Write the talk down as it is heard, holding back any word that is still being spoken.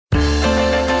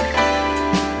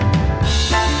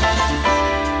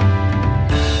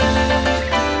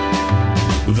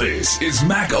This is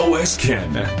Mac OS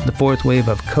Ken. The fourth wave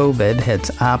of COVID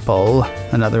hits Apple,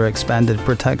 another expanded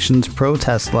protections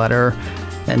protest letter,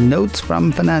 and notes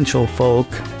from financial folk.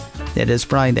 It is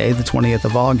Friday, the 20th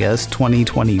of August,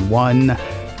 2021.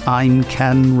 I'm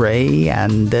Ken Ray,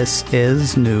 and this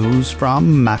is news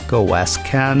from Mac OS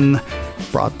Ken,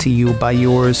 brought to you by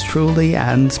yours truly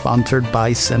and sponsored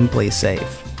by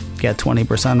SimpliSafe. Get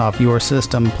 20% off your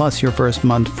system plus your first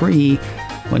month free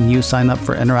when you sign up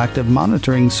for interactive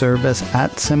monitoring service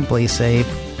at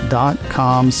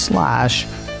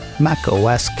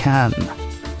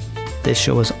simplisafe.com/macOSCan. This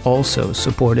show is also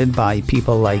supported by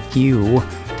people like you,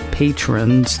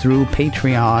 patrons through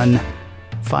Patreon.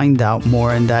 Find out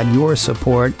more and add your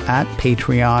support at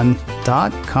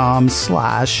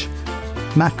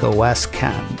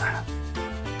patreon.com/macOSCan.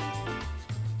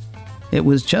 It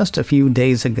was just a few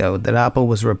days ago that Apple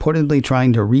was reportedly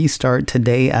trying to restart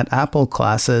Today at Apple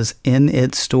classes in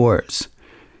its stores.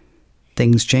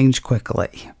 Things changed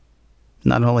quickly.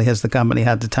 Not only has the company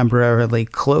had to temporarily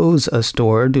close a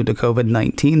store due to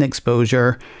COVID-19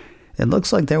 exposure, it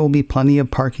looks like there will be plenty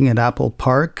of parking at Apple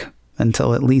Park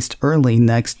until at least early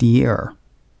next year.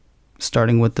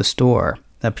 Starting with the store,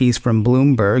 a piece from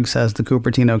Bloomberg says the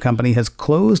Cupertino company has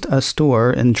closed a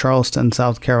store in Charleston,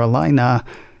 South Carolina,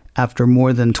 after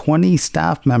more than 20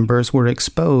 staff members were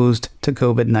exposed to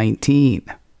COVID-19.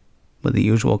 With the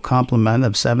usual complement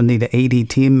of 70 to 80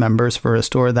 team members for a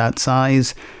store that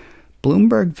size,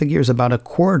 Bloomberg figures about a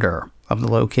quarter of the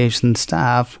location's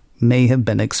staff may have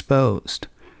been exposed.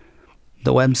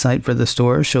 The website for the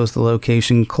store shows the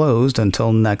location closed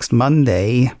until next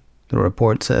Monday. The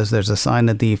report says there's a sign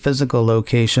at the physical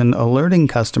location alerting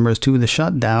customers to the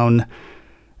shutdown.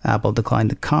 Apple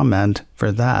declined to comment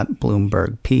for that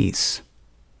Bloomberg piece.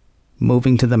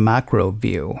 Moving to the macro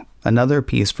view, another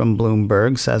piece from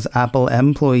Bloomberg says Apple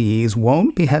employees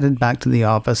won't be headed back to the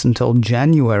office until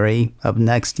January of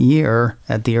next year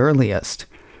at the earliest.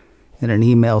 In an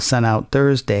email sent out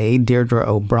Thursday, Deirdre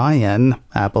O'Brien,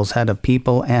 Apple's head of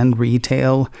people and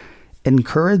retail,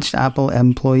 encouraged Apple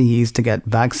employees to get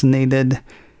vaccinated.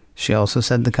 She also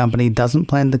said the company doesn't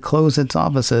plan to close its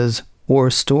offices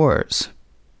or stores.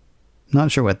 Not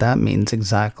sure what that means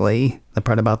exactly. The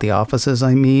part about the offices,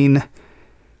 I mean.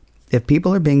 If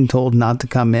people are being told not to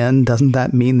come in, doesn't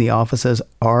that mean the offices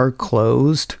are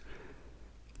closed?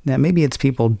 Now, maybe it's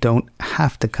people don't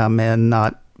have to come in,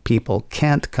 not people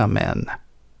can't come in.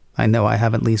 I know I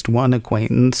have at least one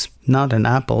acquaintance, not an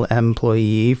Apple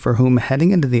employee, for whom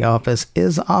heading into the office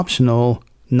is optional,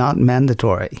 not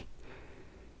mandatory.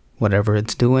 Whatever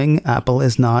it's doing, Apple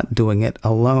is not doing it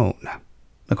alone.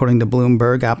 According to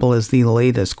Bloomberg, Apple is the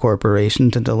latest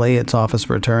corporation to delay its office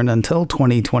return until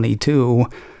 2022,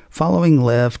 following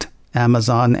Lyft,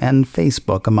 Amazon, and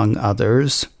Facebook, among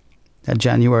others. A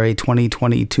January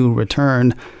 2022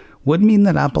 return would mean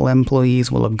that Apple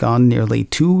employees will have gone nearly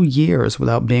 2 years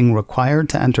without being required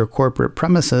to enter corporate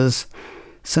premises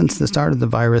since the start of the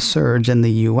virus surge in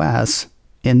the U.S.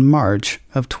 in March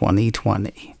of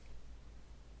 2020.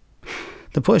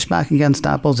 The pushback against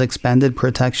Apple's expanded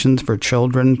protections for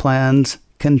children plans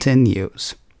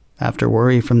continues. After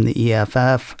worry from the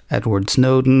EFF, Edward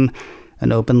Snowden,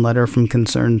 an open letter from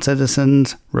concerned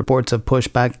citizens, reports of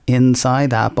pushback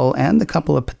inside Apple, and a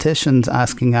couple of petitions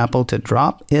asking Apple to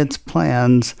drop its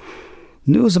plans,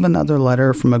 news of another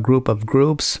letter from a group of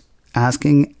groups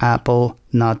asking Apple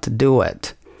not to do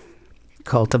it.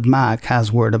 Cult of Mac has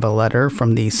word of a letter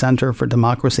from the Center for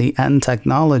Democracy and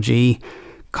Technology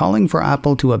calling for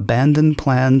Apple to abandon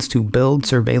plans to build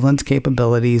surveillance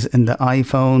capabilities into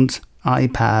iPhones,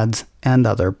 iPads, and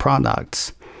other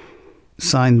products.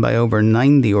 Signed by over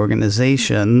 90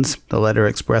 organizations, the letter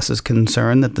expresses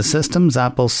concern that the systems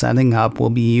Apple's setting up will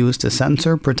be used to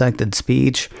censor protected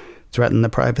speech, threaten the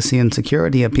privacy and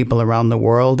security of people around the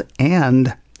world,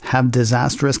 and have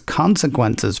disastrous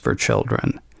consequences for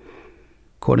children.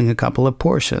 Quoting a couple of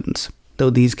portions, though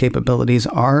these capabilities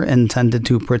are intended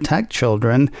to protect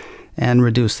children and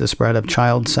reduce the spread of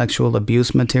child sexual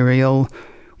abuse material,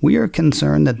 we are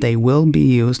concerned that they will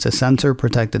be used to censor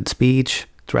protected speech,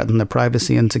 threaten the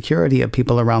privacy and security of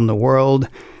people around the world,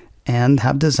 and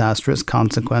have disastrous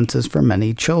consequences for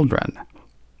many children.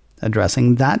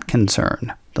 Addressing that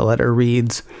concern, the letter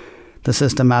reads, "The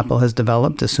system Apple has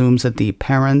developed assumes that the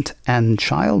parent and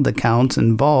child accounts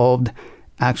involved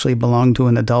actually belong to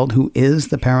an adult who is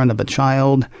the parent of a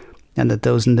child, and that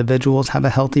those individuals have a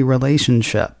healthy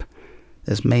relationship.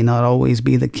 This may not always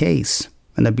be the case.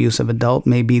 An abusive adult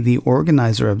may be the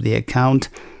organizer of the account,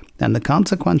 and the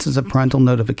consequences of parental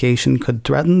notification could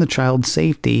threaten the child's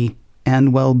safety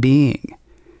and well-being."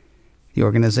 The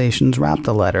organizations wrapped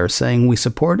the letter saying, "We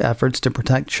support efforts to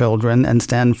protect children and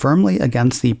stand firmly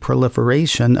against the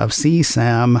proliferation of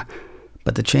CSAM,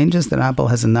 but the changes that Apple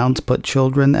has announced put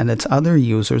children and its other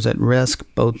users at risk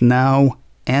both now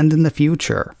and in the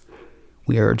future.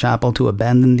 We urge Apple to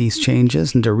abandon these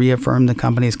changes and to reaffirm the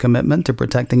company's commitment to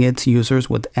protecting its users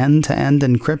with end-to-end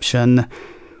encryption.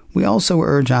 We also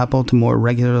urge Apple to more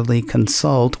regularly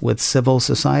consult with civil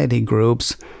society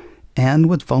groups and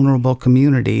with vulnerable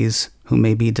communities who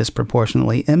may be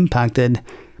disproportionately impacted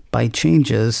by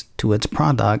changes to its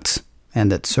products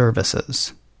and its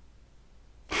services."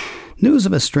 News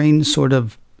of a strange sort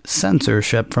of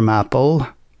censorship from Apple.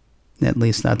 At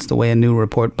least that's the way a new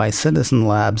report by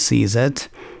CitizenLab sees it.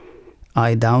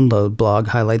 iDownload blog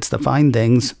highlights the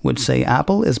findings, which say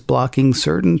Apple is blocking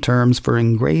certain terms for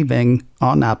engraving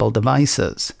on Apple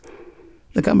devices.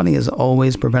 The company has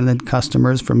always prevented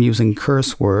customers from using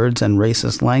curse words and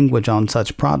racist language on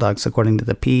such products, according to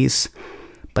the piece.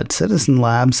 But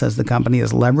CitizenLab says the company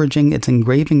is leveraging its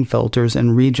engraving filters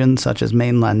in regions such as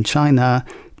mainland China,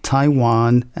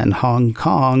 Taiwan, and Hong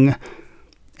Kong,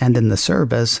 and in the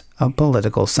service of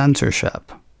political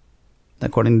censorship.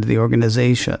 According to the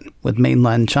organization, with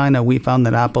mainland China, we found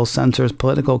that Apple censors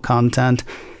political content,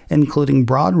 including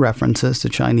broad references to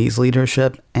Chinese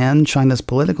leadership and China's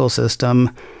political system,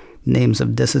 names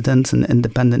of dissidents and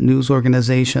independent news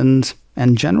organizations,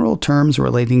 and general terms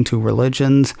relating to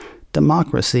religions,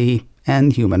 democracy,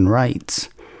 and human rights.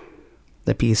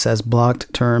 The piece says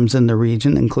blocked terms in the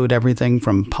region include everything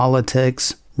from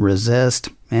politics, resist,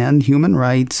 and human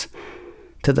rights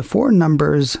to the four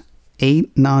numbers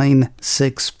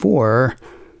 8964,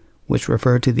 which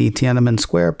refer to the Tiananmen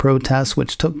Square protests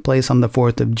which took place on the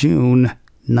 4th of June,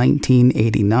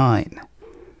 1989.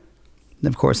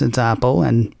 Of course, it's Apple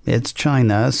and it's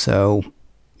China, so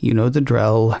you know the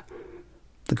drill.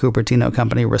 The Cupertino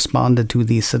company responded to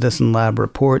the CitizenLab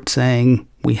report saying,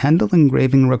 "We handle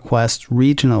engraving requests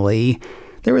regionally.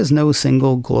 There is no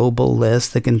single global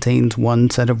list that contains one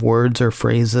set of words or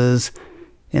phrases.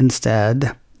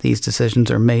 Instead, these decisions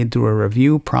are made through a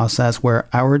review process where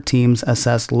our teams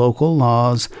assess local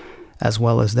laws as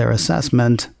well as their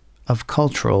assessment of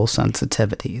cultural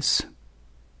sensitivities."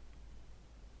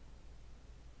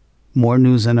 More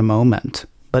news in a moment,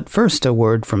 but first a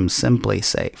word from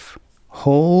SimpliSafe.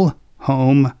 Whole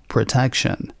home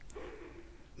protection.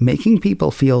 Making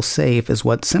people feel safe is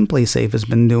what SimpliSafe has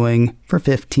been doing for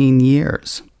 15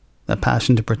 years. A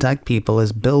passion to protect people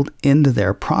is built into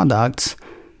their products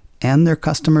and their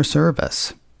customer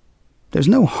service. There's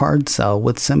no hard sell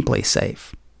with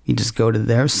SimpliSafe. You just go to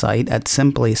their site at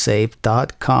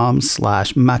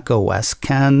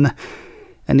simplisafe.com/macOSKen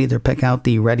and either pick out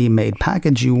the ready-made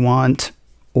package you want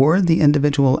or the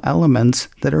individual elements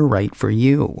that are right for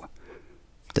you.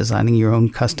 Designing your own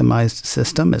customized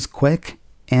system is quick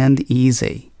and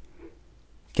easy.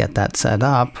 Get that set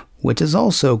up, which is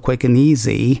also quick and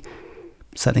easy.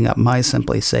 Setting up my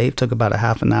SimpliSafe took about a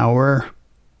half an hour.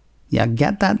 Yeah,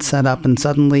 get that set up and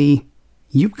suddenly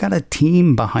you've got a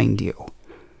team behind you.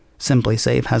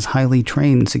 SimpliSafe has highly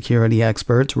trained security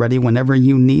experts ready whenever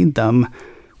you need them,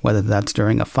 whether that's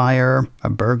during a fire, a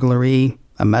burglary,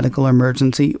 a medical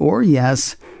emergency, or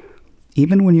yes,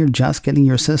 even when you're just getting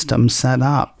your system set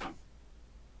up.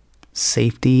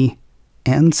 Safety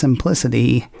and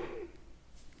simplicity,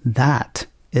 that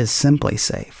is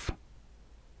SimpliSafe.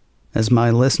 As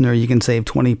my listener, you can save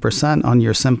 20% on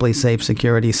your SimpliSafe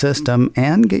security system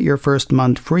and get your first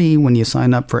month free when you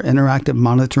sign up for interactive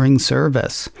monitoring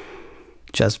service.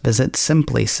 Just visit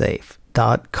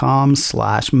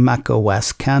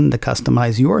simplisafe.com/macOSKen to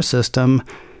customize your system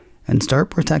and start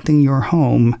protecting your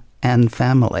home and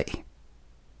family.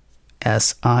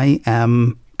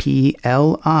 SIMPLI,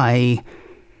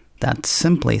 that's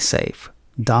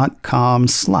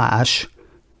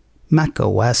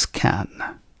simplisafe.com/macOSKen.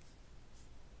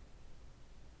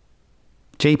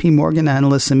 JP Morgan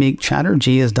analyst Samik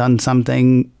Chatterjee has done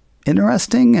something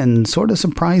interesting and sort of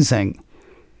surprising.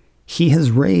 He has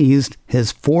raised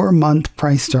his 4-month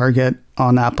price target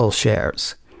on Apple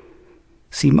shares.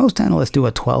 See, most analysts do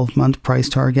a 12-month price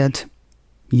target.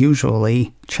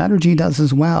 Usually, Chatterjee does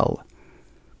as well.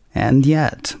 And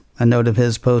yet, a note of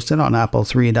his posted on Apple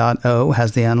 3.0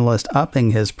 has the analyst upping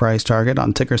his price target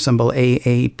on ticker symbol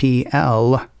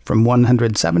AAPL from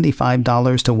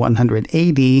 $175 to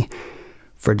 $180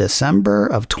 for December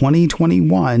of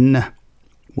 2021,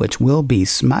 which will be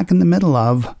smack in the middle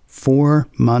of 4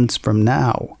 months from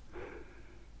now.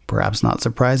 Perhaps not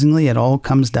surprisingly, it all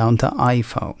comes down to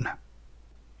iPhone.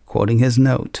 Quoting his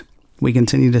note, "We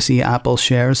continue to see Apple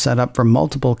shares set up for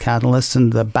multiple catalysts in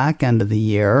the back end of the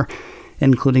year,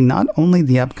 including not only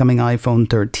the upcoming iPhone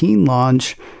 13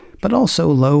 launch, but also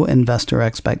low investor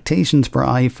expectations for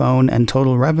iPhone and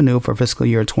total revenue for fiscal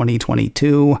year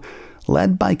 2022,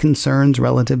 led by concerns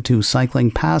relative to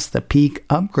cycling past the peak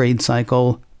upgrade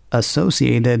cycle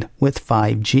associated with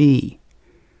 5G.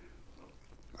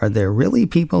 Are there really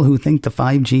people who think the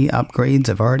 5G upgrades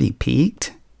have already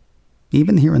peaked?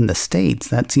 Even here in the States,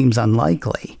 that seems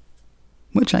unlikely,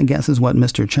 which I guess is what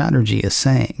Mr. Chatterjee is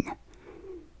saying.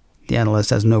 The analyst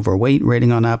has an overweight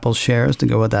rating on Apple shares to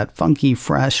go with that funky,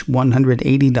 fresh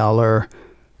 $180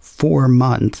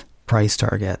 4-month price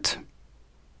target.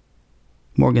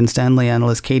 Morgan Stanley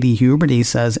analyst Katie Huberty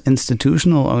says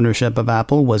institutional ownership of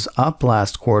Apple was up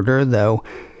last quarter, though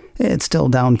it's still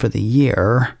down for the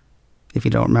year. If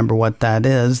you don't remember what that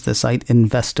is, the site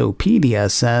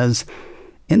Investopedia says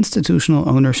institutional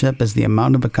ownership is the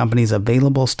amount of a company's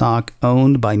available stock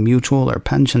owned by mutual or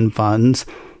pension funds,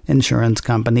 insurance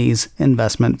companies,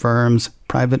 investment firms,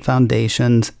 private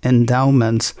foundations,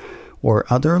 endowments, or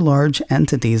other large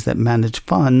entities that manage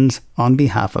funds on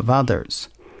behalf of others.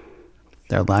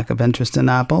 Their lack of interest in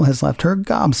Apple has left her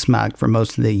gobsmacked for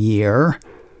most of the year.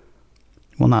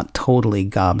 Well, not totally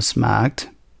gobsmacked.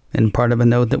 In part of a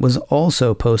note that was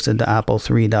also posted to Apple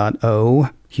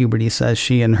 3.0, Huberty says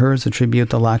she and hers attribute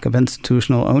the lack of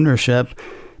institutional ownership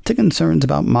to concerns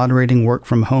about moderating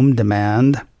work-from-home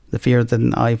demand, the fear that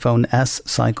an iPhone S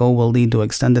cycle will lead to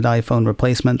extended iPhone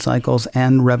replacement cycles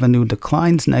and revenue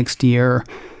declines next year,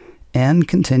 and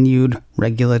continued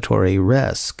regulatory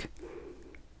risk.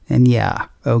 And yeah,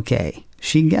 okay,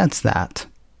 she gets that.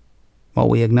 While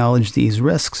we acknowledge these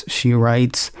risks, she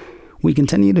writes, we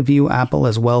continue to view Apple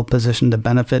as well positioned to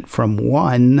benefit from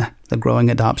 1, the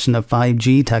growing adoption of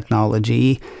 5G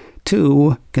technology,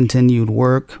 2, continued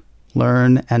work,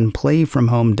 learn, and play from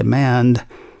home demand,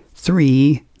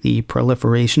 3, the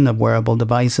proliferation of wearable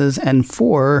devices, and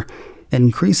 4,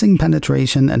 increasing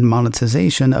penetration and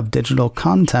monetization of digital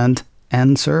content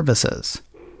and services.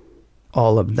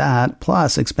 All of that,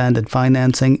 plus expanded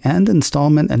financing and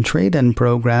installment and trade-in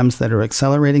programs that are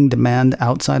accelerating demand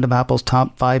outside of Apple's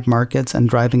top 5 markets and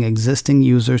driving existing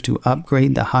users to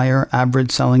upgrade to higher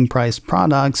average selling price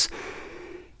products,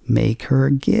 make her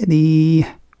giddy.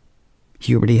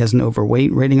 Huberty has an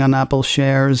overweight rating on Apple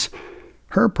shares.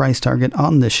 Her price target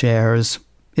on the shares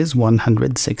is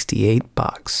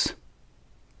 $168.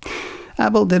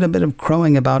 Apple did a bit of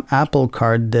crowing about Apple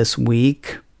Card this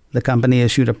week. The company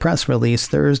issued a press release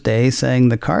Thursday saying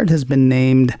the card has been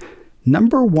named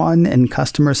number 1 in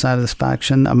customer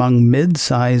satisfaction among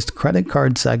mid-sized credit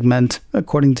card segment,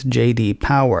 according to J.D.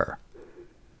 Power.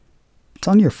 It's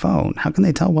on your phone. How can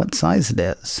they tell what size it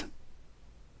is?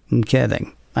 I'm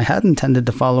kidding. I had intended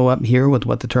to follow up here with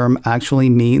what the term actually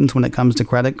means when it comes to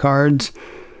credit cards,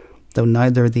 though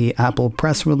neither the Apple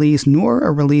press release nor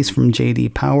a release from J.D.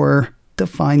 Power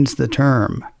defines the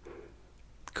term.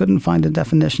 Couldn't find a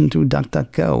definition through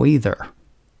DuckDuckGo either.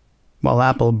 While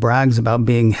Apple brags about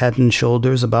being head and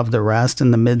shoulders above the rest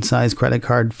in the mid-size credit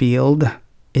card field,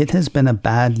 it has been a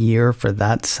bad year for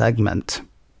that segment.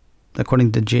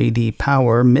 According to J.D.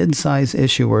 Power, mid-size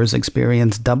issuers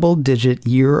experienced double-digit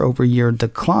year-over-year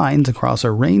declines across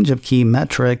a range of key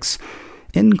metrics,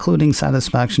 including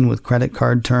satisfaction with credit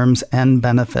card terms and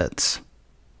benefits.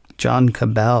 John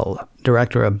Cabell,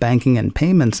 Director of Banking and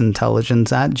Payments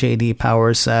Intelligence at J.D.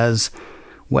 Power, says,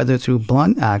 whether through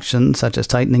blunt actions such as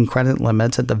tightening credit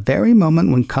limits at the very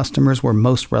moment when customers were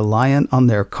most reliant on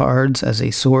their cards as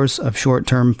a source of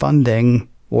short-term funding,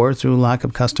 or through lack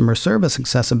of customer service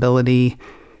accessibility,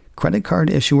 credit card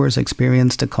issuers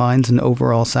experience declines in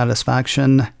overall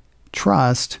satisfaction,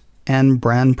 trust, and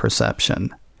brand perception.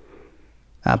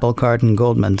 Apple Card and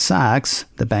Goldman Sachs,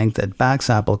 the bank that backs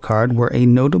Apple Card, were a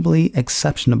notably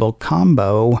exceptional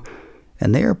combo,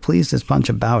 and they are pleased as punch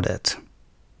about it.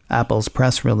 Apple's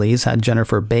press release had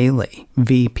Jennifer Bailey,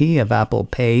 VP of Apple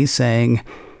Pay, saying,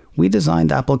 we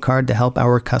designed Apple Card to help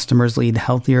our customers lead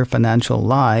healthier financial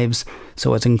lives,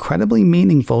 so it's incredibly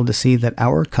meaningful to see that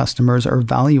our customers are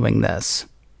valuing this.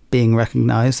 Being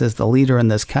recognized as the leader in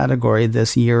this category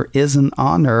this year is an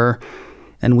honor,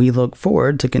 and we look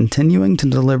forward to continuing to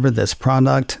deliver this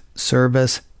product,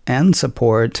 service, and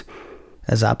support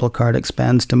as Apple Card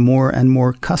expands to more and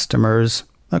more customers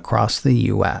across the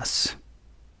U.S.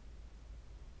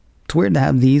 It's weird to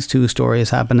have these two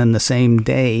stories happen in the same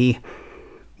day.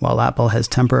 While Apple has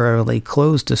temporarily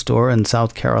closed a store in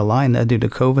South Carolina due to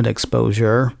COVID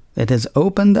exposure, it has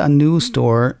opened a new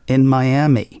store in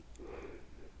Miami.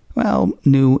 Well,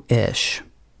 new-ish.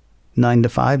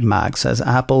 9to5Mac says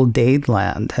Apple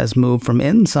Dadeland has moved from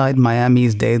inside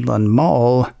Miami's Dadeland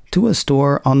Mall to a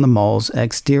store on the mall's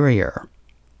exterior.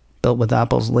 Built with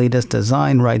Apple's latest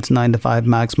design, writes 9 to 5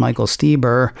 Mac's Michael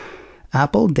Stieber,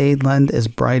 Apple Dadeland is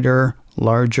brighter,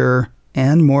 larger,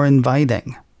 and more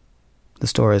inviting. The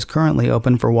store is currently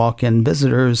open for walk-in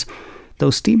visitors, though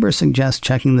Stieber suggests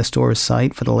checking the store's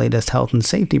site for the latest health and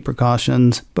safety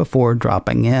precautions before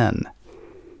dropping in.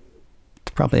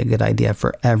 It's probably a good idea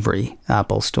for every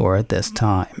Apple store at this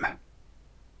time.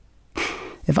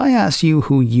 If I asked you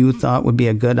who you thought would be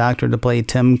a good actor to play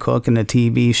Tim Cook in a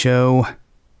TV show,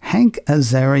 Hank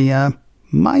Azaria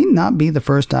might not be the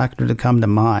first actor to come to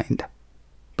mind.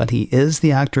 But he is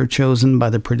the actor chosen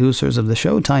by the producers of the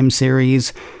Showtime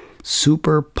series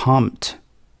Super Pumped,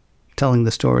 telling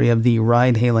the story of the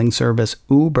ride-hailing service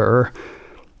Uber.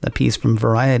 The piece from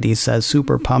Variety says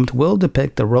Super Pumped will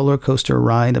depict the roller coaster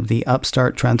ride of the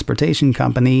upstart transportation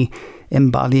company,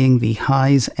 embodying the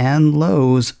highs and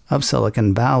lows of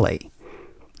Silicon Valley.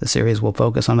 The series will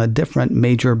focus on a different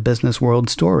major business world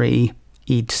story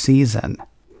each season.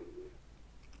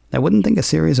 I wouldn't think a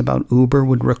series about Uber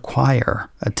would require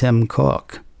a Tim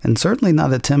Cook, and certainly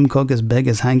not a Tim Cook as big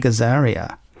as Hank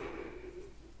Azaria.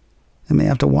 I may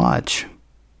have to watch.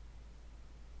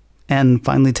 And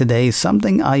finally today,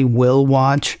 something I will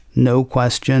watch, no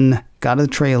question, got a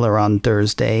trailer on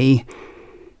Thursday.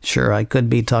 Sure, I could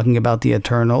be talking about the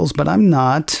Eternals, but I'm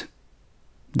not.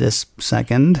 This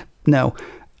second. No,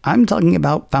 I'm talking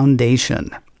about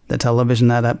Foundation, the television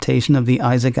adaptation of the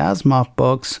Isaac Asimov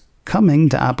books, coming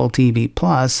to Apple TV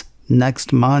Plus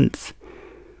next month.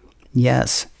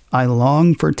 Yes, I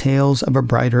long for tales of a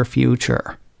brighter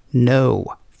future.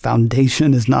 No,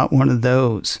 Foundation is not one of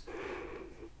those.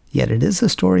 Yet it is a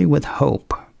story with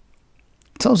hope.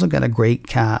 It's also got a great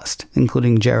cast,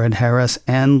 including Jared Harris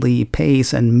and Lee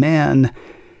Pace, and man,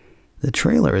 the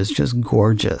trailer is just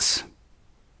gorgeous.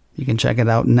 You can check it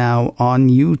out now on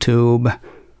YouTube.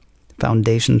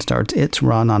 Foundation starts its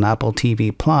run on Apple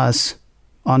TV Plus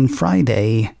on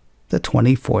Friday, the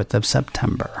 24th of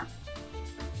September.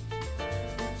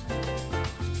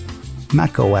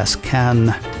 macOS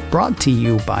Ken, brought to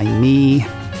you by me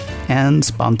and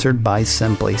sponsored by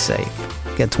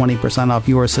SimpliSafe. Get 20% off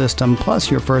your system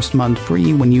plus your first month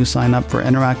free when you sign up for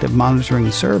interactive monitoring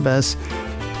service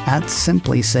at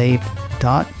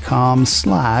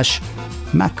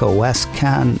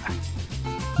simplysafe.com/macOSKen.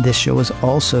 This show is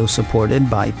also supported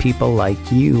by people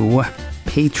like you,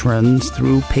 patrons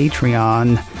through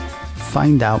Patreon.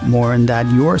 Find out more and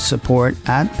add your support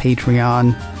at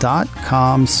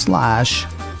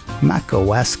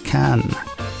patreon.com/macOSKen.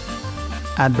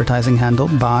 Advertising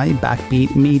handled by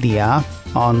Backbeat Media.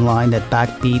 Online at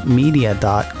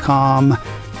backbeatmedia.com.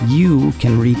 You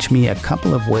can reach me a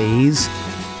couple of ways.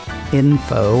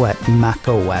 Info at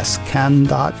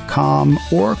macosken.com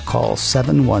or call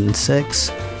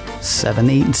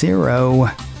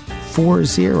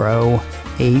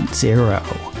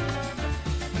 716-780-4080.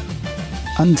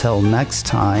 Until next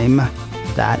time,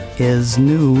 that is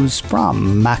news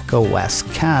from macOS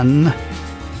Ken.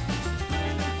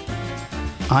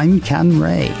 I'm Ken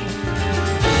Ray.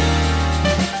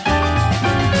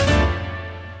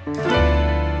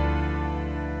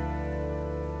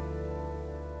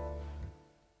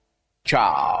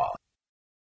 Ciao.